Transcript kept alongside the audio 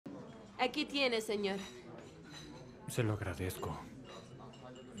Aquí tiene, señor. Se lo agradezco.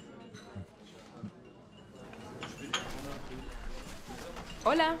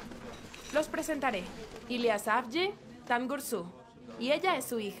 Hola, los presentaré. İlyas Avcı, Tangursu. Y ella es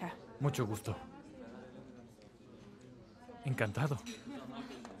su hija. Mucho gusto. Encantado.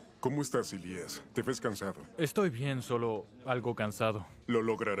 ¿Cómo estás, Ilyas? ¿Te ves cansado? Estoy bien, solo algo cansado. Lo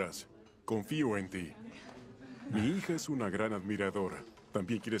lograrás. Confío en ti. Mi hija es una gran admiradora.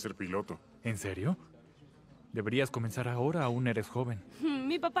 También quiere ser piloto. ¿En serio? Deberías comenzar ahora, aún eres joven.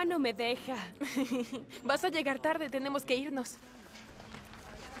 Mi papá no me deja. Vas a llegar tarde, tenemos que irnos.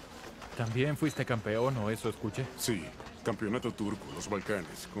 ¿También fuiste campeón o eso escuché? Sí, campeonato turco, los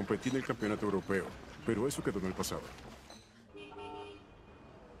Balcanes. Competí en el campeonato europeo, pero eso quedó en el pasado.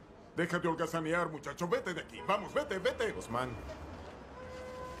 Deja de holgazanear, muchacho. Vete de aquí. Vamos, vete, vete. Osman.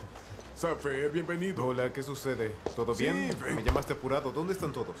 Safer, bienvenido. Hola, ¿qué sucede? ¿Todo Sí, bien? ven. Me llamaste apurado. ¿Dónde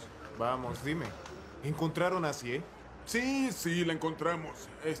están todos? Vamos, dime. ¿Encontraron a Asiye? Sí, la encontramos.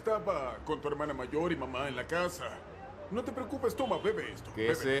 Estaba con tu hermana mayor y mamá en la casa. No te preocupes, toma, bebe esto. ¿Qué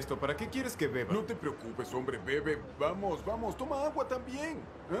bebe. es esto? ¿Para qué quieres que beba? No te preocupes, hombre, bebe. Vamos, vamos, toma agua también.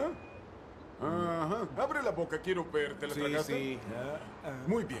 ¿Ah? Ajá. Abre la boca, quiero verte. ¿La Sí, tragaste? sí.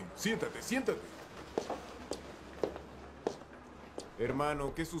 Muy bien, siéntate, siéntate.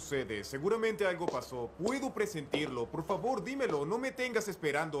 Hermano, ¿qué sucede? Seguramente algo pasó. Puedo presentirlo. Por favor, dímelo. No me tengas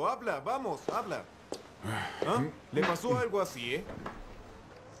esperando. Habla, vamos, habla. ¿Ah? ¿Le pasó algo así,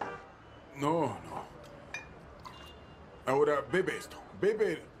 No. Ahora, bebe esto.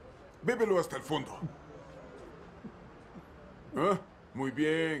 Bébelo hasta el fondo. ¿Ah? Muy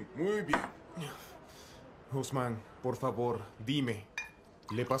bien, muy bien. Osman, por favor, dime.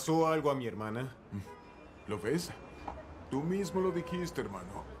 ¿Le pasó algo a mi hermana? ¿Lo ves? Tú mismo lo dijiste,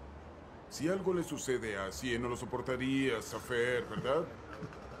 hermano. Si algo le sucede a Asiye, no lo soportarías, Safer, ¿verdad?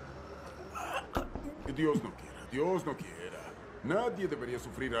 Que Dios no quiera, Dios no quiera. Nadie debería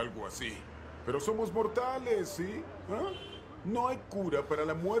sufrir algo así. Pero somos mortales, ¿sí? ¿Ah? No hay cura para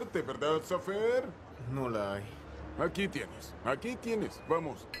la muerte, ¿verdad, Safer? No la hay. Aquí tienes, aquí tienes.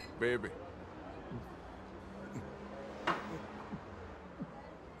 Vamos, bebe.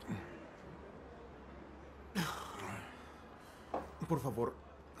 Por favor.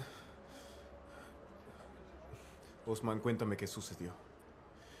 Osman, cuéntame qué sucedió.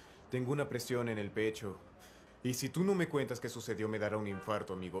 Tengo una presión en el pecho. Y si tú no me cuentas qué sucedió, me dará un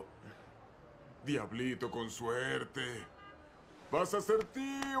infarto, amigo. Diablito, con suerte. Vas a ser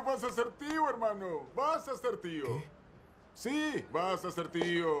tío, hermano. Vas a ser tío. ¿Qué? Sí, vas a ser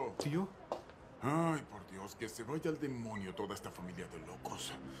tío. ¿Tío? Ay, por Dios, que se vaya al demonio toda esta familia de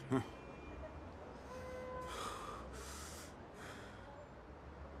locos.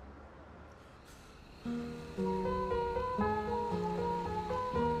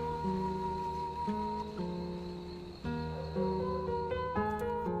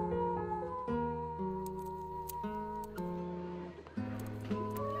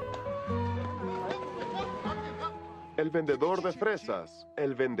 El vendedor de fresas,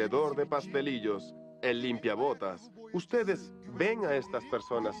 el vendedor de pastelillos, el limpiabotas. Ustedes ven a estas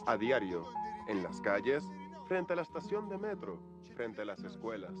personas a diario, en las calles, frente a la estación de metro, frente a las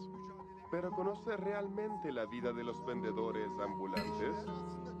escuelas. Pero ¿conoce realmente la vida de los vendedores ambulantes?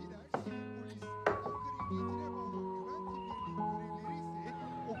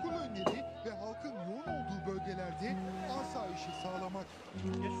 Okul önleri ve halkın yoğun olduğu bölgelerde asayişi sağlamak.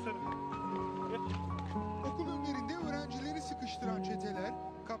 Okul önlerinde öğrencileri sıkıştıran çeteler,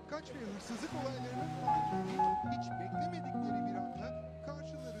 kapkaç ve hırsızlık olaylarının failleri hiç beklemedikleri bir anda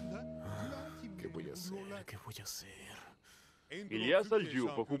karşılarında güven timleri buluyorlar. ¿Qué voy a hacer? İlyas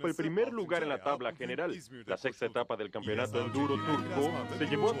ocupa el primer lugar en la tabla general. La sexta etapa del campeonato enduro turco se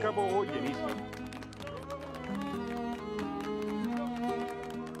llevó a cabo hoy en İzmir.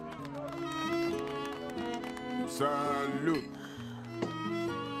 Salud.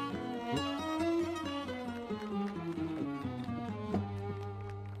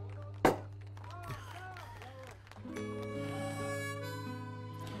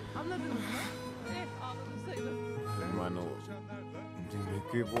 Anladınız mı? Anladım sayılır. Hermano, dime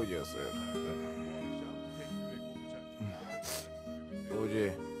qué voy a hacer.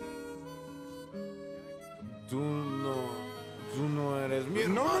 Oye, tú no eres mi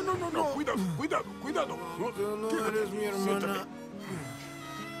hermana. No, cuidado. Tú no Quédate eres aquí, mi hermana. siéntate.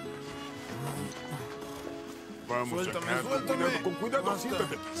 Vamos Suéltame, acá, suéltame. con cuidado, Basta.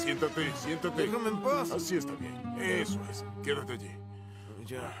 siéntate. Déjame en paz. Así está bien, eso es, quédate allí.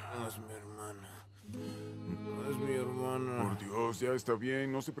 Ya, no es mi hermana. No es mi hermana. Por Dios, ya está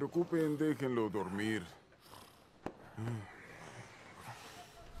bien, no se preocupen, déjenlo dormir.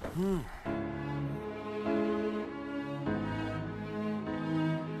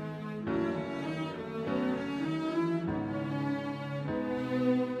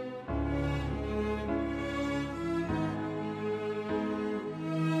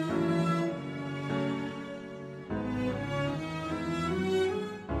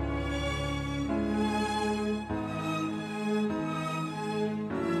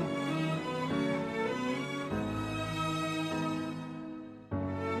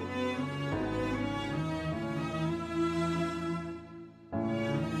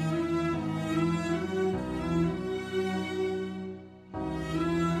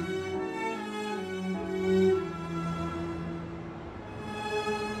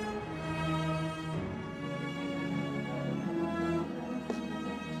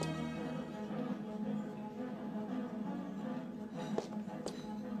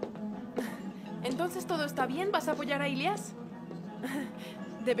 Entonces, ¿todo está bien? ¿Vas a apoyar a Ilyas?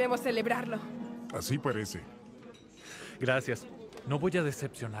 Debemos celebrarlo. Así parece. Gracias. No voy a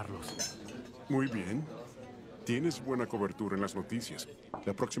decepcionarlos. Muy bien. Tienes buena cobertura en las noticias.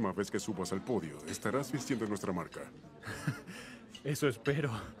 La próxima vez que subas al podio, estarás vistiendo nuestra marca. Eso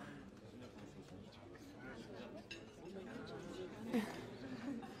espero.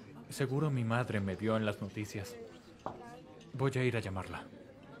 Seguro mi madre me vio en las noticias. Voy a ir a llamarla.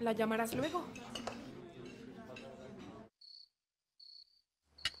 ¿La llamarás luego?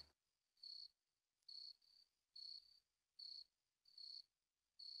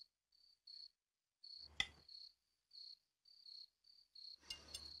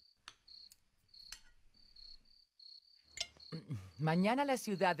 Mañana la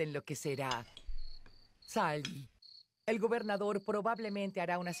ciudad enloquecerá. Salí. El gobernador probablemente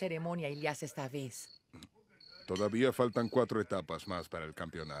hará una ceremonia a Ilyas esta vez. Todavía faltan 4 etapas más para el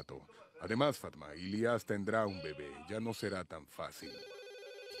campeonato. Además, Fatma, Ilyas tendrá un bebé. Ya no será tan fácil.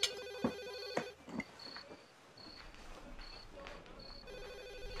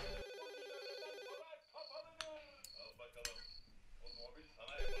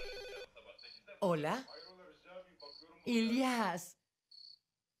 ¿Hola? Ilyas.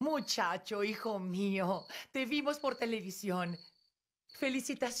 Muchacho, hijo mío. Te vimos por televisión.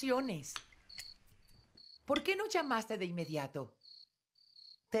 Felicitaciones. ¿Por qué no llamaste de inmediato?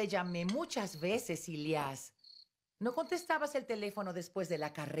 Te llamé muchas veces, Ilyas. No contestabas el teléfono después de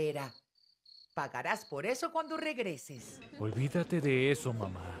la carrera. Pagarás por eso cuando regreses. Olvídate de eso,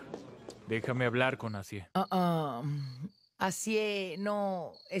 mamá. Déjame hablar con Asiye. Asiye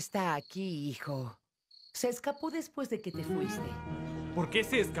no está aquí, hijo. Se escapó después de que te fuiste. ¿Por qué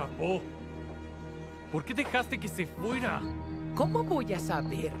se escapó? ¿Por qué dejaste que se fuera? ¿Cómo voy a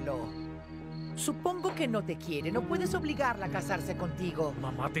saberlo? Supongo que no te quiere. No puedes obligarla a casarse contigo.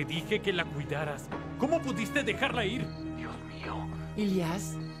 Mamá, te dije que la cuidaras. ¿Cómo pudiste dejarla ir? Dios mío.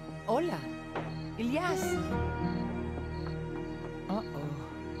 Ilyas. Hola. Ilyas.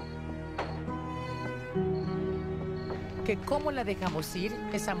 ¿Que cómo la dejamos ir?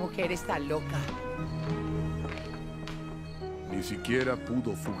 Esa mujer está loca. Ni siquiera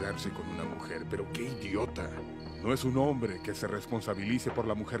pudo fugarse con una mujer, pero qué idiota. No es un hombre que se responsabilice por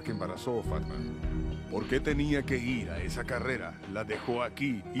la mujer que embarazó, Fatma. ¿Por qué tenía que ir a esa carrera? La dejó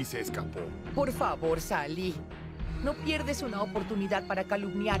aquí y se escapó. Por favor, salí. No pierdes una oportunidad para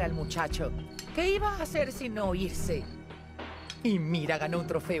calumniar al muchacho. ¿Qué iba a hacer si no irse? Y mira, ganó un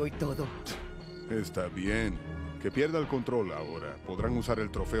trofeo y todo. Está bien. Que pierda el control ahora. Podrán usar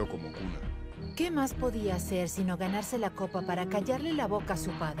el trofeo como cuna. ¿Qué más podía hacer sino ganarse la copa para callarle la boca a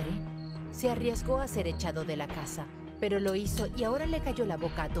su padre? Se arriesgó a ser echado de la casa, pero lo hizo y ahora le cayó la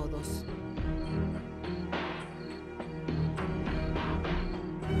boca a todos.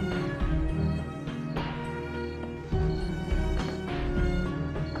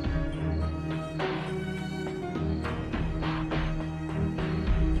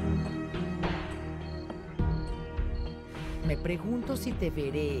 Me pregunto si te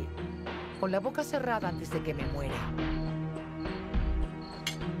veré con la boca cerrada antes de que me muera.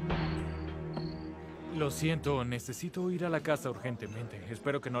 Lo siento, necesito ir a la casa urgentemente.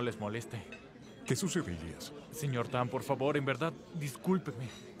 Espero que no les moleste. ¿Qué sucede, Ilyas? Señor Tan, por favor, en verdad, discúlpeme,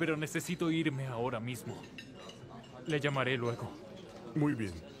 pero necesito irme ahora mismo. Le llamaré luego. Muy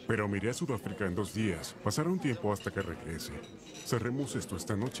bien, pero me iré a Sudáfrica en 2 días. Pasará un tiempo hasta que regrese. Cerremos esto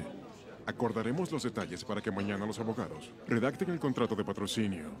esta noche. Acordaremos los detalles para que mañana los abogados redacten el contrato de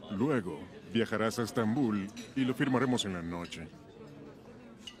patrocinio. Luego, viajarás a Estambul y lo firmaremos en la noche.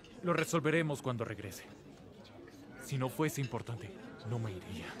 Lo resolveremos cuando regrese. Si no fuese importante, no me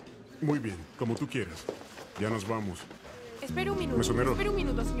iría. Muy bien, como tú quieras. Ya nos vamos. Espera un minuto. Mesonero. Espera un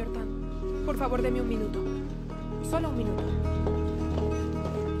minuto, señor Tan. Por favor, deme un minuto. Solo un minuto.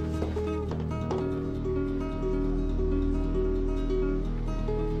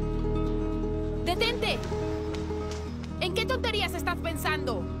 ¡Detente! ¿En qué tonterías estás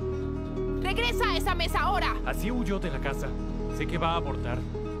pensando? ¡Regresa a esa mesa ahora! Así huyó de la casa. Sé que va a abortar.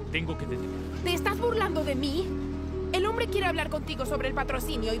 Tengo que detenerlo. ¿Te estás burlando de mí? El hombre quiere hablar contigo sobre el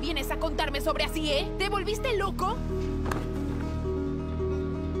patrocinio y vienes a contarme sobre Asiye. ¿Te volviste loco?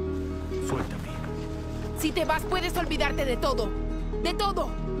 Suéltame. Si te vas, puedes olvidarte de todo. De todo.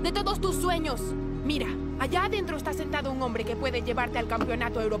 De todos tus sueños. Mira, allá adentro está sentado un hombre que puede llevarte al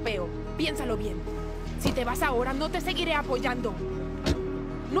campeonato europeo. Piénsalo bien. Si te vas ahora, no te seguiré apoyando.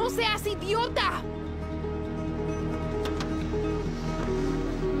 ¡No seas idiota!